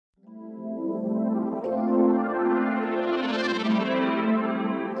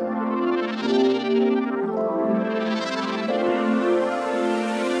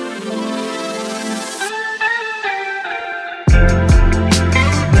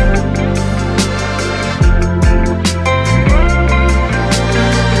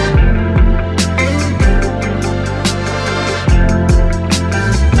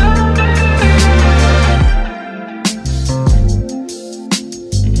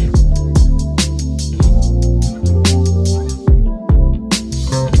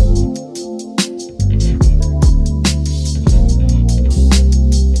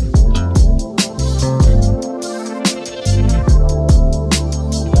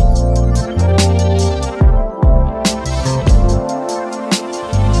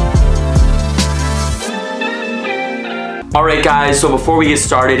Alright guys, so before we get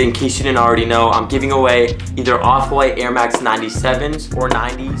started, in case you didn't already know, I'm giving away either off-white Air Max 97s or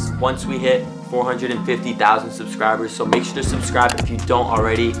 90s once we hit 450,000 subscribers. So make sure to subscribe if you don't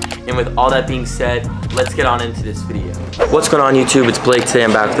already. And with all that being said, let's get on into this video. What's going on YouTube? It's Blake. Today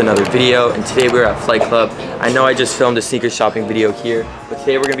I'm back with another video, and today we're at Flight Club. I know I just filmed a sneaker shopping video here, but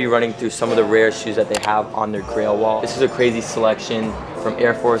today we're going to be running through some of the rare shoes that they have on their grail wall. This is a crazy selection, from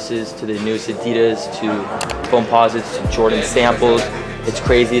Air Forces to the newest Adidas to Foamposites to Jordan samples. It's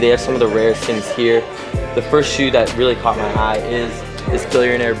crazy. They have some of the rarest things here. The first shoe that really caught my eye is this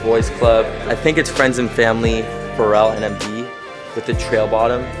Billionaire Boys Club. I think it's Friends and Family Pharrell NMD with the trail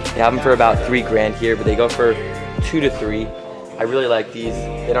bottom. They have them for about $3 grand here, but they go for 2 to 3. I really like these.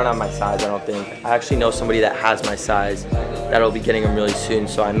 They don't have my size, I don't think. I actually know somebody that has my size that'll be getting them really soon,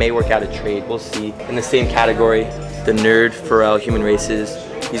 so I may work out a trade. We'll see. In the same category, the Nerd Pharrell Human Races.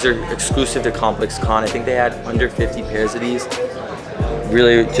 These are exclusive to Complex Con. I think they had under 50 pairs of these.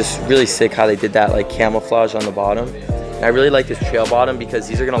 Really sick how they did that like camouflage on the bottom. And I really like this trail bottom because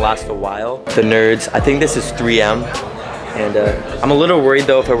these are gonna last a while. The Nerds, I think this is 3M. And I'm a little worried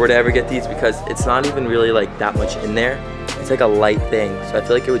though if I were to ever get these because it's not even really like that much in there. It's like a light thing, so I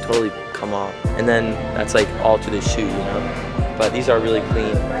feel like it would totally come off. And then that's like all to the shoe, you know? But these are really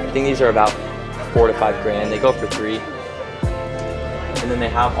clean. I think these are about 4 to 5 grand. They go for 3. And then they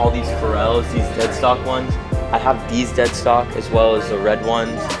have all these Pharrells, these dead stock ones. I have these dead stock as well as the red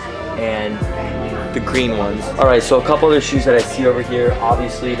ones and the green ones. Alright, so a couple other shoes that I see over here.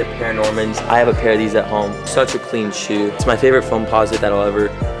 Obviously the Paranormans. I have a pair of these at home. Such a clean shoe. It's my favorite Foamposite that'll ever,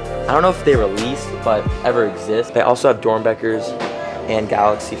 I don't know if they release, but ever exist. They also have Dornbeckers and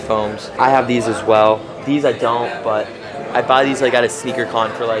Galaxy Foams. I have these as well. These I don't, but I buy these like at a sneaker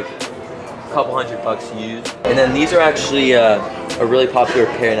con for like a couple $100 used. And then these are actually a really popular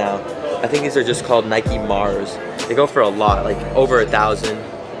pair now. I think these are just called Nike Mars. They go for a lot, like over 1,000.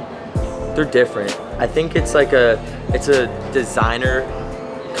 They're different. I think it's like it's a designer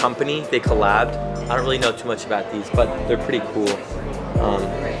company. They collabed. I don't really know too much about these, but they're pretty cool.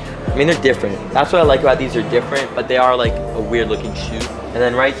 I mean, they're different. That's what I like about these. They're different, but they are like a weird looking shoe. And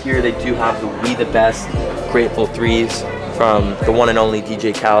then right here, they do have the We The Best Grateful 3s from the one and only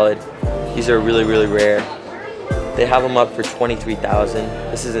DJ Khaled. These are really rare. They have them up for 23,000.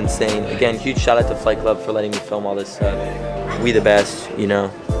 This is insane. Again, huge shout out to Flight Club for letting me film all this stuff. We the best, you know.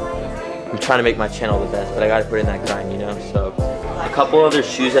 I'm trying to make my channel the best, but I gotta put in that grind, you know. So a couple other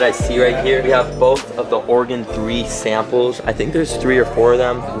shoes that I see right here. We have both of the Oregon 3 samples. I think there's 3 or 4 of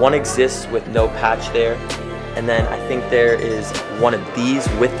them. One exists with no patch there. And then I think there is one of these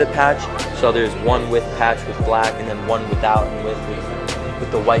with the patch. So there's one with patch with black and then one without and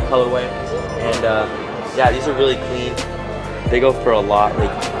with the white colorway. And yeah, these are really clean. They go for a lot,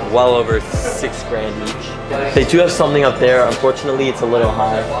 like well over 6 grand each. They do have something up there. Unfortunately, it's a little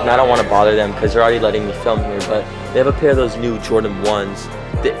high, and I don't want to bother them because they're already letting me film here, but they have a pair of those new Jordan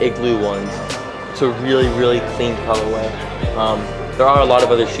 1s, the Igloo ones. It's a really clean colorway. There are a lot of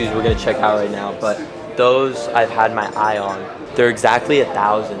other shoes we're going to check out right now, but those I've had my eye on. They're exactly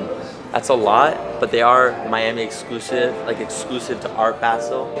 1,000. That's a lot, but they are Miami exclusive, like exclusive to Art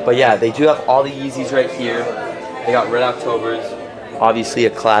Basel. But yeah, they do have all the Yeezys right here. They got Red Octobers, obviously a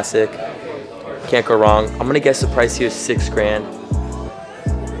classic. Can't go wrong. I'm gonna guess the price here is 6 grand.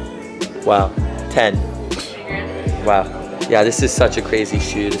 Wow, 10. Wow. Yeah, this is such a crazy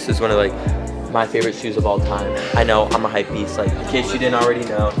shoe. This is one of like my favorite shoes of all time. I know, I'm a hype beast. Like, in case you didn't already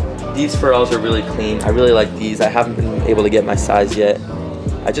know, these Pharrells are really clean. I really like these. I haven't been able to get my size yet.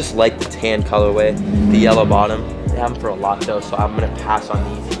 I just like the tan colorway, the yellow bottom. They have them for a lot though, so I'm gonna pass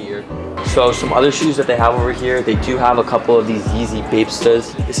on these here. So some other shoes that they have over here, they do have a couple of these Yeezy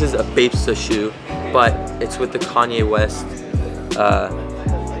Bapestas. This is a Bapesta shoe, but it's with the Kanye West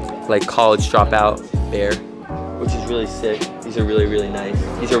like college dropout bear, which is really sick. These are really nice.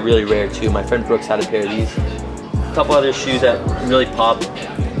 These are really rare too. My friend Brooks had a pair of these. A couple other shoes that really pop.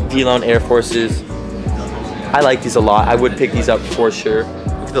 Vuitton Air Forces. I like these a lot. I would pick these up for sure.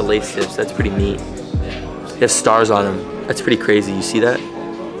 Look at the lace tips. That's pretty neat. They have stars on them. That's pretty crazy. You see that?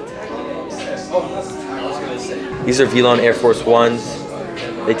 These are Vuitton Air Force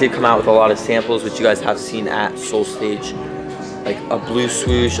 1s. They did come out with a lot of samples, which you guys have seen at Soul Stage. Like a blue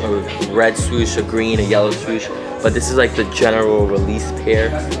swoosh, a red swoosh, a green, a yellow swoosh. But this is like the general release pair.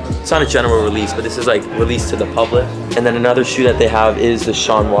 It's not a general release, but this is like released to the public. And then another shoe that they have is the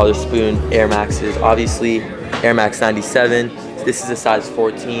Sean Wotherspoon Air Maxes. Obviously, Air Max 97. This is a size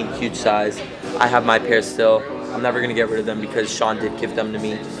 14, huge size. I have my pair still. I'm never gonna get rid of them because Sean did give them to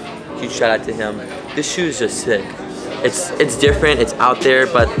me. Huge shout out to him. This shoe is just sick. It's different, it's out there,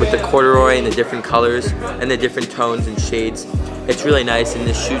 but with the corduroy and the different colors and the different tones and shades, it's really nice, and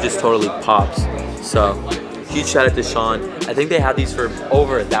this shoe just totally pops. So huge shout out to Sean. I think they have these for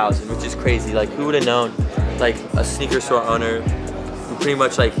over 1,000, which is crazy. Like, who would have known? Like, a sneaker store owner who pretty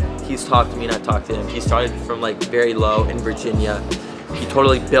much, like, he's talked to me and I talked to him. He started from like very low in Virginia. He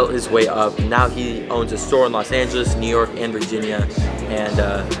totally built his way up. Now he owns a store in Los Angeles, New York, and Virginia,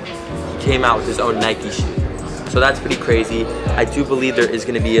 and he came out with his own Nike shoe. So that's pretty crazy. I do believe there is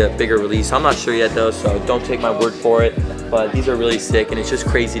going to be a bigger release. I'm not sure yet though, so don't take my word for it. But these are really sick, and it's just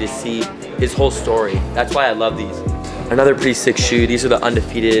crazy to see his whole story. That's why I love these. Another pretty sick shoe. These are the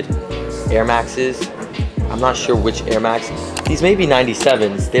undefeated Air Maxes. I'm not sure which Air Max. These may be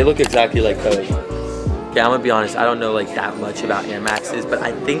 97s. They look exactly like those. Yeah, I'm gonna be honest, I don't know like that much about Air Maxes, but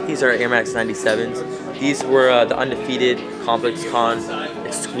I think these are Air Max 97s. These were the undefeated Complex Con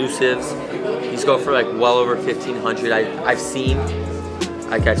exclusives. These go for like well over 1,500. I've seen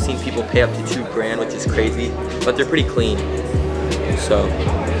people pay up to $2 grand, which is crazy, but they're pretty clean. So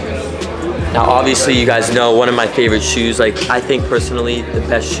now obviously you guys know one of my favorite shoes, like I think personally the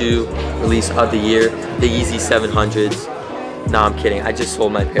best shoe release of the year, the Yeezy 700s. No, I'm kidding. I just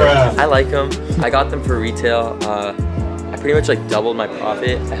sold my pair. I like them. I got them for retail. I pretty much like doubled my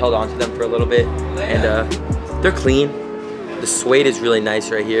profit. I held on to them for a little bit, and they're clean. The suede is really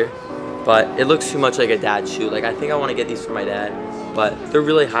nice right here, but it looks too much like a dad shoe. Like, I think I want to get these for my dad, but they're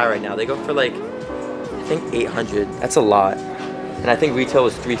really high right now. They go for like, I think 800. That's a lot. And I think retail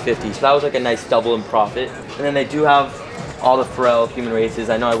was 350. So that was like a nice double in profit. And then they do have all the Pharrell human races.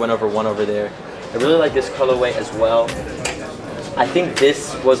 I know I went over one over there. I really like this colorway as well. I think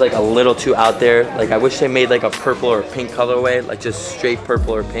this was like a little too out there. Like, I wish they made like a purple or pink colorway, like just straight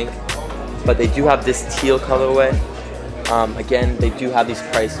purple or pink. But they do have this teal colorway. Again, they do have these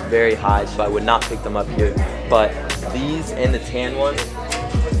priced very high, so I would not pick them up here. But these and the tan ones,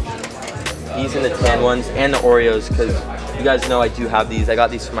 and the Oreos, because you guys know I do have these. I got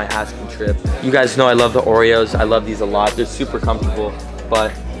these for my Aspen trip. You guys know I love the Oreos. I love these a lot. They're super comfortable.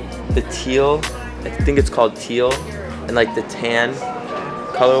 But the teal, I think it's called teal, and like the tan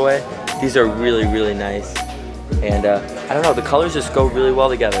colorway, these are really, really nice. And I don't know, the colors just go really well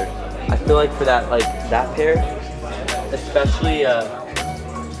together. I feel like for that, like that pair, especially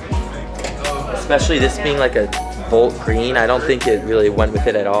this being like a bolt green, I don't think it really went with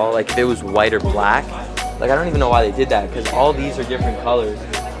it at all. Like, if it was white or black, like I don't even know why they did that, because all these are different colors,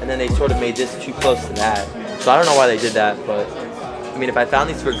 and then they sort of made this too close to that. So I don't know why they did that, but I mean, if I found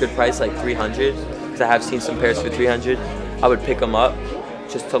these for a good price, like 300, because I have seen some pairs for 300, I would pick them up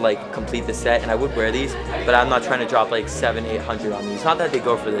just to like complete the set, and I would wear these, but I'm not trying to drop like 700-800 on these. Not that they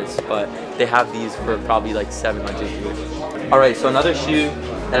go for this, but they have these for probably like 700 here. All right, so another shoe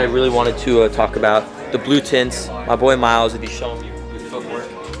that I really wanted to talk about, the blue tints. My boy Miles, if you show him your footwork,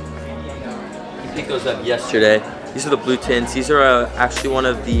 he picked those up yesterday. These are the blue tints. These are actually one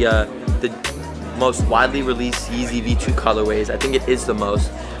of the most widely released Yeezy V2 colorways. I think it is the most,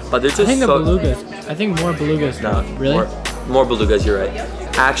 but they're just I think the belugas. I think more belugas. No, really? More belugas, you're right.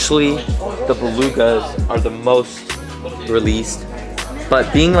 Actually, the belugas are the most released,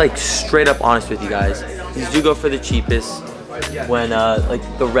 but being like straight up honest with you guys, these do go for the cheapest. When like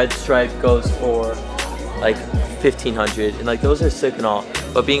the red stripe goes for like 1,500, and like those are sick and all,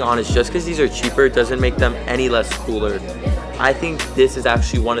 but being honest, just because these are cheaper doesn't make them any less cooler. I think this is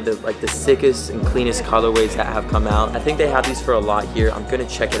actually one of the sickest and cleanest colorways that have come out. I think they have these for a lot here. I'm gonna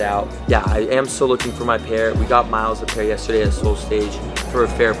check it out. Yeah, I am still looking for my pair. We got Miles a pair yesterday at Soul Stage for a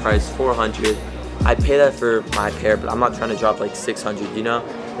fair price, 400. I'd pay that for my pair, but I'm not trying to drop like 600, you know?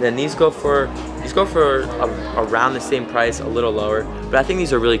 And then these go for around the same price, a little lower. But I think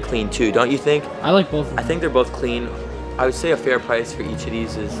these are really clean too, don't you think? I like both of them. I think they're both clean. I would say a fair price for each of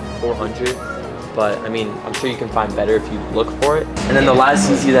these is 400. But I mean, I'm sure you can find better if you look for it. And then the last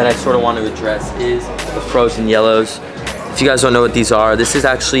Yeezy that I sort of want to address is the Frozen Yellows. If you guys don't know what these are, this is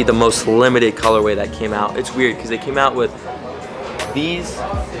actually the most limited colorway that came out. It's weird because they came out with these,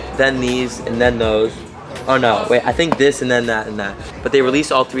 then these, and then those. Oh no, wait, I think this and then that and that. But they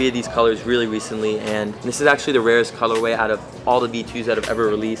released all three of these colors really recently, and this is actually the rarest colorway out of all the V2s that have ever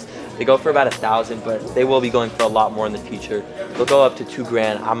released. They go for about 1,000, but they will be going for a lot more in the future. They'll go up to 2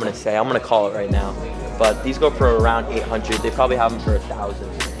 grand, I'm gonna call it right now. But these go for around 800. They probably have them for 1,000.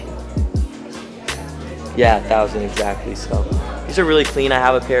 Yeah, 1,000 exactly. So these are really clean. I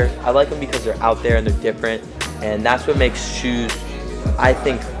have a pair. I like them because they're out there and they're different, and that's what makes shoes, I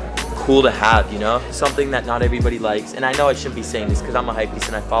think, cool to have, you know? Something that not everybody likes. And I know I shouldn't be saying this because I'm a hypebeast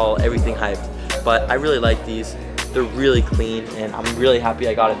and I follow everything hyped, but I really like these. They're really clean, and I'm really happy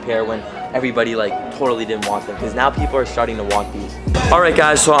I got a pair when everybody like totally didn't want them, because now people are starting to want these. Alright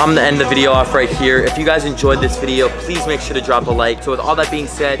guys, so I'm gonna end the video off right here. If you guys enjoyed this video, please make sure to drop a like. So with all that being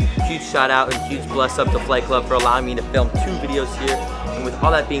said, huge shout out and huge bless up to Flight Club for allowing me to film 2 videos here. And with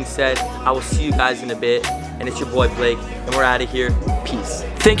all that being said, I will see you guys in a bit. And it's your boy Blake, and we're out of here. Peace.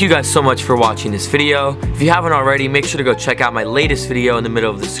 Thank you guys so much for watching this video. If you haven't already, make sure to go check out my latest video in the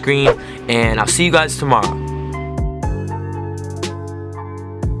middle of the screen, and I'll see you guys tomorrow.